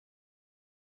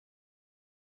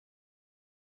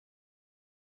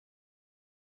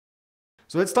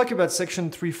So let's talk about section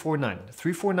 349.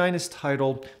 349 is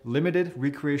titled Limited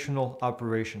Recreational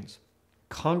Operations.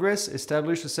 Congress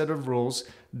established a set of rules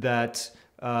that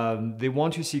they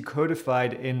want to see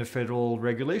codified in the federal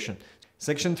regulation.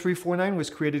 Section 349 was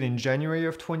created in January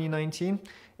of 2019,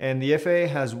 and the FAA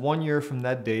has 1 year from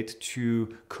that date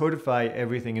to codify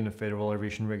everything in the Federal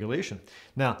Aviation Regulation.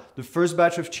 Now, the first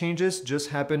batch of changes just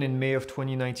happened in May of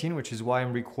 2019, which is why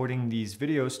I'm recording these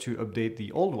videos to update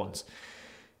the old ones.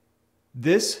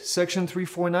 This section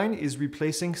 349 is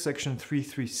replacing section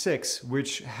 336,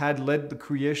 which had led the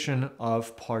creation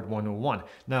of part 101.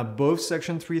 Now, both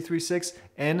section 336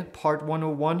 and part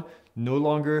 101 no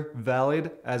longer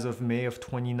valid as of May of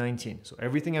 2019. So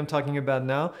everything I'm talking about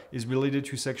now is related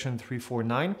to section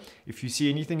 349. If you see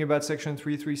anything about section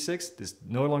 336, this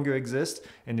no longer exists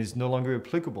and is no longer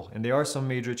applicable. And there are some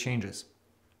major changes.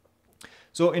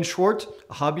 So in short,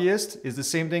 hobbyist is the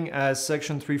same thing as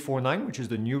section 349, which is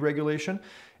the new regulation,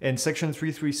 and section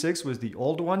 336 was the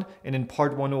old one, and in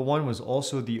part 101 was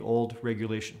also the old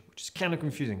regulation, which is kind of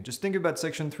confusing. Just think about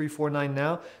section 349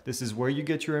 now. This is where you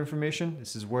get your information.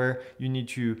 This is where you need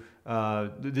to,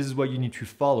 this is what you need to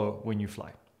follow when you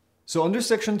fly. So under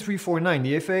section 349,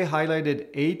 the FAA highlighted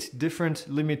 8 different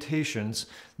limitations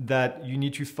that you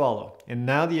need to follow. And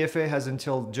now the FAA has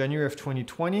until January of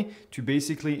 2020 to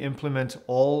basically implement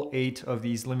all 8 of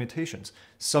these limitations.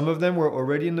 Some of them were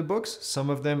already in the books, some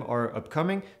of them are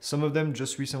upcoming, some of them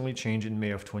just recently changed in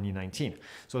May of 2019.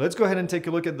 So let's go ahead and take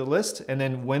a look at the list and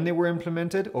then when they were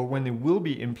implemented or when they will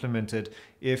be implemented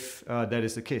if that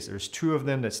is the case. There's 2 of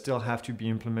them that still have to be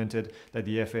implemented that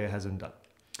the FAA hasn't done.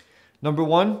 Number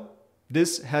 1,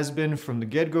 this has been from the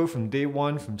get-go, from day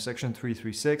 1, from section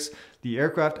 336, the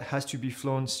aircraft has to be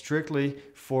flown strictly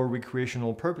for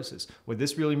recreational purposes. What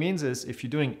this really means is if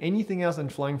you're doing anything else than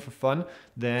flying for fun,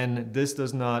 then this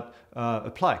does not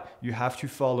apply. You have to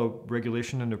follow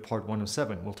regulation under part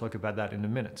 107. We'll talk about that in a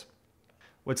minute.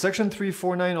 What section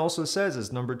 349 also says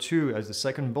is number 2, as the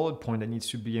second bullet point that needs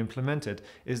to be implemented,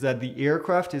 is that the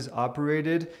aircraft is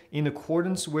operated in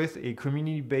accordance with a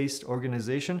community-based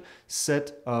organization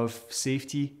set of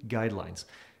safety guidelines.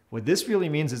 What this really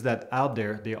means is that out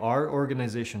there are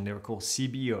organizations, they're called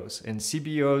CBOs, and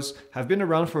CBOs have been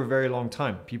around for a very long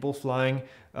time. People flying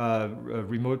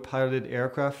remote piloted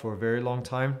aircraft for a very long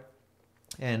time.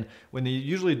 And when they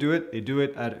usually do it, they do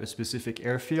it at a specific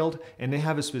airfield and they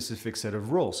have a specific set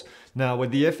of rules. Now,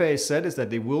 what the FAA said is that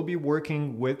they will be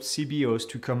working with CBOs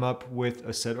to come up with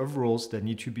a set of rules that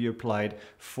need to be applied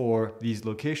for these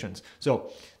locations.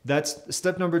 So that's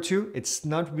step number 2. It's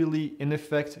not really in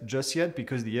effect just yet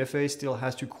because the FAA still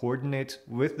has to coordinate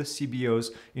with the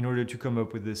CBOs in order to come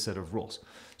up with this set of rules.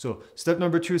 So step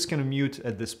number 2 is kind of mute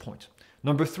at this point.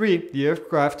 Number 3, the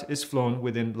aircraft is flown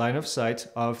within line of sight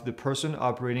of the person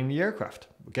operating the aircraft.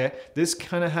 Okay, this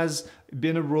kind of has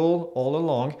been a rule all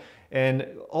along. And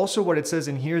also what it says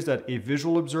in here is that a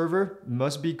visual observer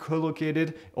must be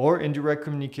co-located or in direct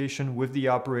communication with the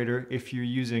operator if you're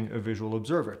using a visual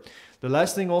observer. The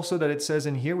last thing also that it says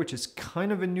in here, which is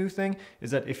kind of a new thing,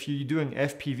 is that if you're doing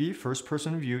FPV, first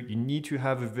person view, you need to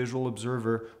have a visual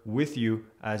observer with you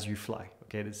as you fly.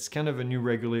 Okay, this is kind of a new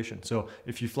regulation. So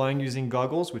if you're flying using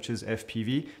goggles, which is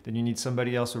FPV, then you need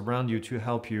somebody else around you to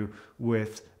help you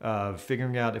with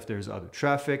figuring out if there's other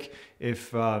traffic,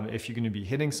 if you're going to be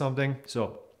hitting something.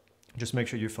 So just make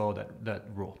sure you follow that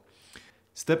rule.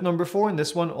 Step number 4, and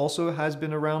this one also has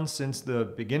been around since the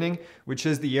beginning, which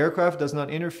is the aircraft does not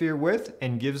interfere with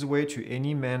and gives way to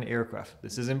any manned aircraft.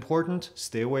 This is important.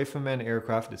 Stay away from manned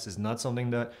aircraft. This is not something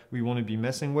that we want to be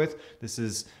messing with. This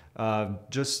is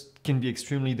just can be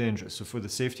extremely dangerous. So for the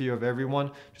safety of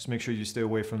everyone, just make sure you stay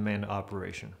away from manned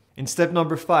operation. In step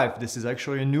number 5, this is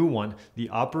actually a new one. The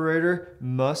operator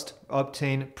must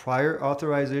obtain prior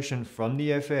authorization from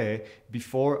the FAA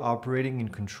before operating in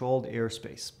controlled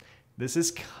airspace. This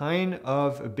is kind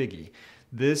of a biggie.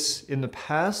 This, in the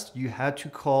past, you had to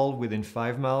call within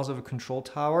 5 miles of a control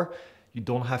tower. You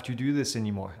don't have to do this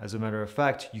anymore. As a matter of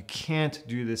fact, you can't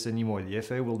do this anymore. The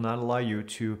FAA will not allow you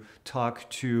to talk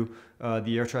to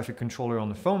the air traffic controller on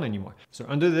the phone anymore. So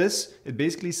under this, it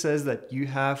basically says that you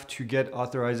have to get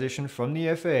authorization from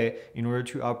the FAA in order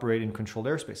to operate in controlled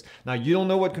airspace. Now, you don't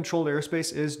know what controlled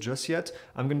airspace is just yet.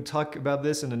 I'm going to talk about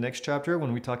this in the next chapter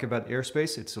when we talk about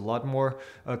airspace. It's a lot more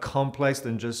complex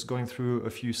than just going through a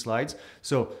few slides.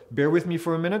 So bear with me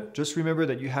for a minute. Just remember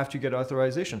that you have to get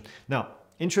authorization. Now,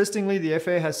 interestingly, the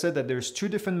FAA has said that there's 2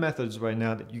 different methods right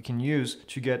now that you can use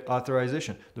to get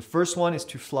authorization. The first one is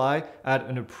to fly at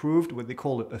an approved, what they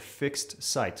call a fixed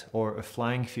site or a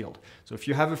flying field. So if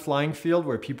you have a flying field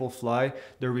where people fly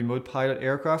their remote pilot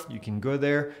aircraft, you can go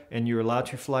there and you're allowed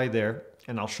to fly there.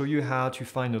 and I'll show you how to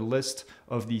find a list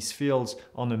of these fields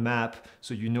on the map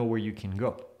so you know where you can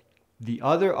go. The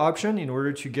other option in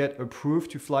order to get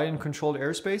approved to fly in controlled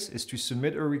airspace is to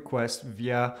submit a request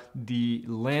via the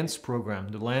LAANC program.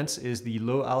 The LAANC is the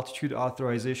Low Altitude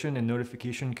Authorization and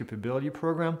Notification Capability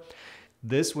Program.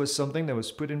 This was something that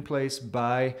was put in place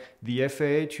by the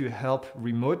FAA to help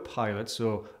remote pilots,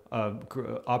 so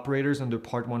operators under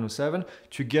Part 107,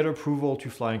 to get approval to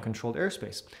fly in controlled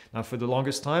airspace. Now, for the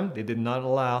longest time, they did not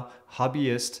allow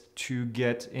hobbyists to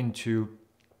get into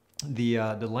the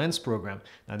LAANC program.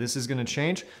 Now this is going to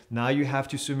change. Now you have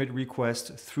to submit requests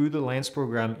through the LAANC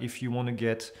program if you want to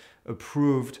get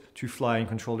approved to fly in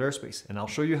controlled airspace. And I'll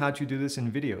show you how to do this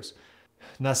in videos.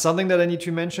 Now, something that I need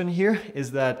to mention here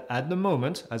is that at the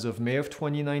moment, as of May of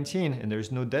 2019, and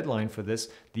there's no deadline for this,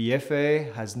 the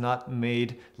FAA has not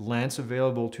made LAANC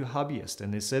available to hobbyists.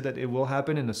 And they said that it will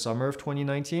happen in the summer of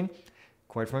 2019.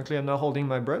 Quite frankly, I'm not holding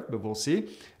my breath, but we'll see.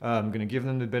 I'm going to give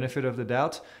them the benefit of the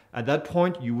doubt. At that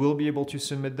point, you will be able to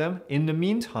submit them. In the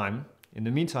meantime,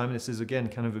 this is again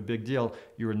kind of a big deal.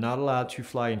 You are not allowed to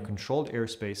fly in controlled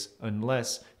airspace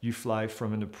unless you fly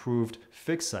from an approved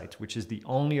fixed site, which is the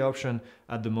only option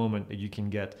at the moment that you can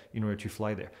get in order to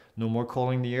fly there. No more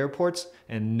calling the airports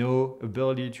and no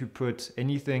ability to put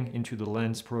anything into the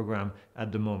LAANC program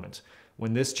at the moment.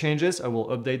 When this changes, I will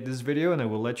update this video and I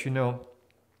will let you know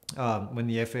when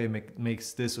the FAA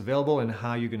makes this available and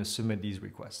how you're going to submit these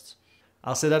requests.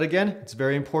 I'll say that again, it's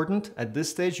very important. At this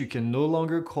stage, you can no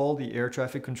longer call the air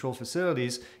traffic control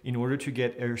facilities in order to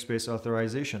get airspace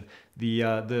authorization. The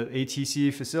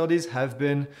ATC facilities have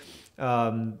been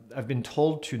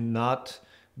told to not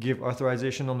give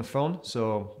authorization on the phone,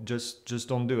 so just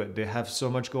don't do it. They have so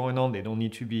much going on, they don't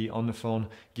need to be on the phone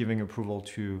giving approval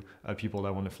to people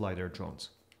that want to fly their drones.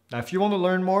 Now, if you want to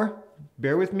learn more,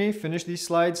 bear with me, finish these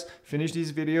slides, finish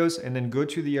these videos, and then go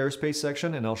to the airspace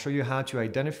section and I'll show you how to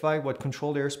identify what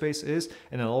controlled airspace is,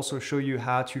 and I'll also show you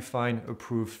how to find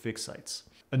approved fixed sites.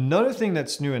 Another thing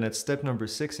that's new, and that's step number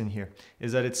 6 in here,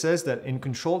 is that it says that in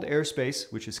controlled airspace,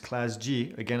 which is Class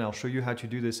G, again, I'll show you how to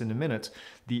do this in a minute,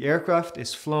 the aircraft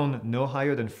is flown no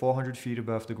higher than 400 feet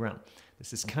above the ground.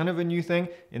 This is kind of a new thing.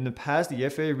 In the past, the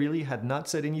FAA really had not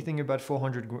said anything about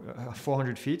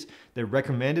 400 feet. They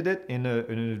recommended it in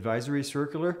an advisory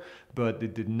circular, but they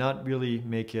did not really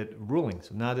make it ruling.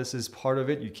 So now this is part of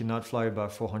it. You cannot fly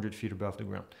about 400 feet above the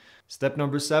ground. Step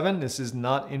number 7, this is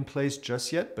not in place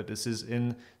just yet, but this is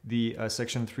in the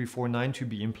section 349 to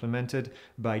be implemented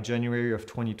by January of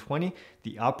 2020.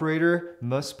 The operator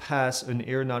must pass an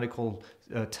aeronautical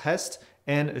test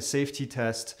and a safety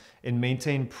test and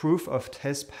maintain proof of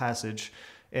test passage.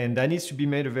 And that needs to be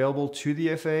made available to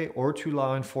the FAA or to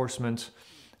law enforcement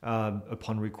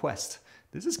upon request.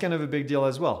 This is kind of a big deal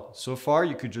as well. So far,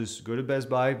 you could just go to Best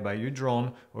Buy, buy your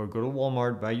drone, or go to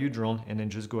Walmart, buy your drone, and then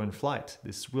just go and fly it.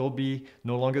 This will be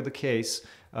no longer the case.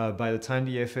 By the time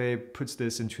the FAA puts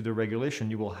this into the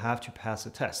regulation, you will have to pass a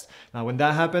test. Now, when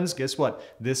that happens, guess what?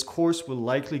 This course will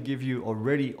likely give you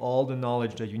already all the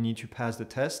knowledge that you need to pass the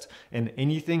test, and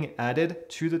anything added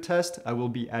to the test, I will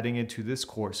be adding it to this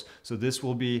course. So this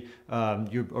will be,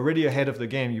 you're already ahead of the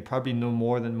game. You probably know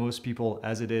more than most people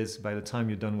as it is by the time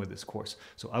you're done with this course.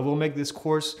 So I will make this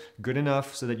course good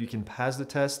enough so that you can pass the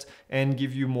test and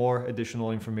give you more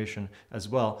additional information as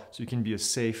well, so you can be a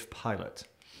safe pilot.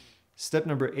 Step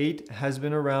number 8 has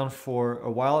been around for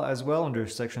a while as well under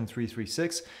section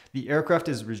 336. The aircraft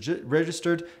is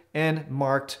registered and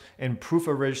marked, and proof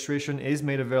of registration is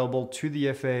made available to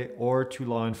the FAA or to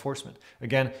law enforcement.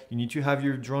 Again, you need to have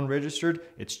your drone registered.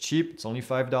 It's cheap, it's only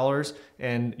 $5,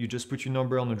 and you just put your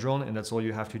number on the drone and that's all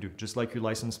you have to do, just like your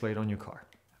license plate on your car.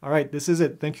 All right, this is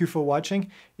it. Thank you for watching.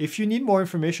 If you need more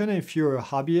information, if you're a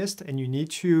hobbyist and you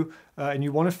need to, and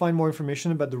you want to find more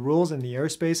information about the rules and the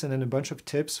airspace and then a bunch of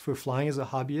tips for flying as a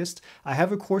hobbyist, I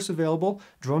have a course available,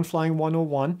 Drone Flying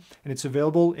 101, and it's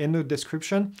available in the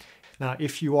description. Now,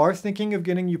 if you are thinking of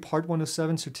getting your Part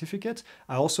 107 certificate,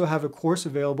 I also have a course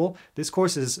available. This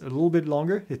course is a little bit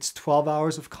longer. It's 12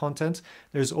 hours of content.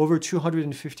 There's over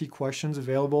 250 questions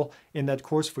available in that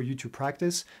course for you to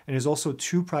practice. And there's also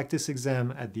 2 practice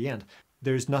exams at the end.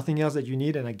 There's nothing else that you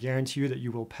need, and I guarantee you that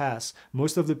you will pass.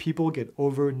 Most of the people get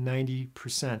over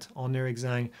 90% on their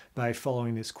exam by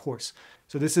following this course.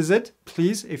 So this is it.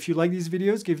 Please, if you like these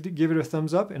videos, give it a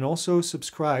thumbs up and also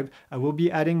subscribe. I will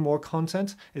be adding more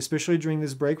content, especially during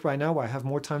this break right now where I have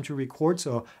more time to record,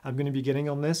 so I'm going to be getting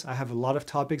on this. I have a lot of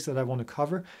topics that I want to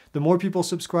cover. The more people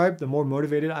subscribe, the more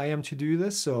motivated I am to do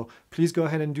this, so please go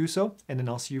ahead and do so, and then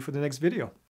I'll see you for the next video.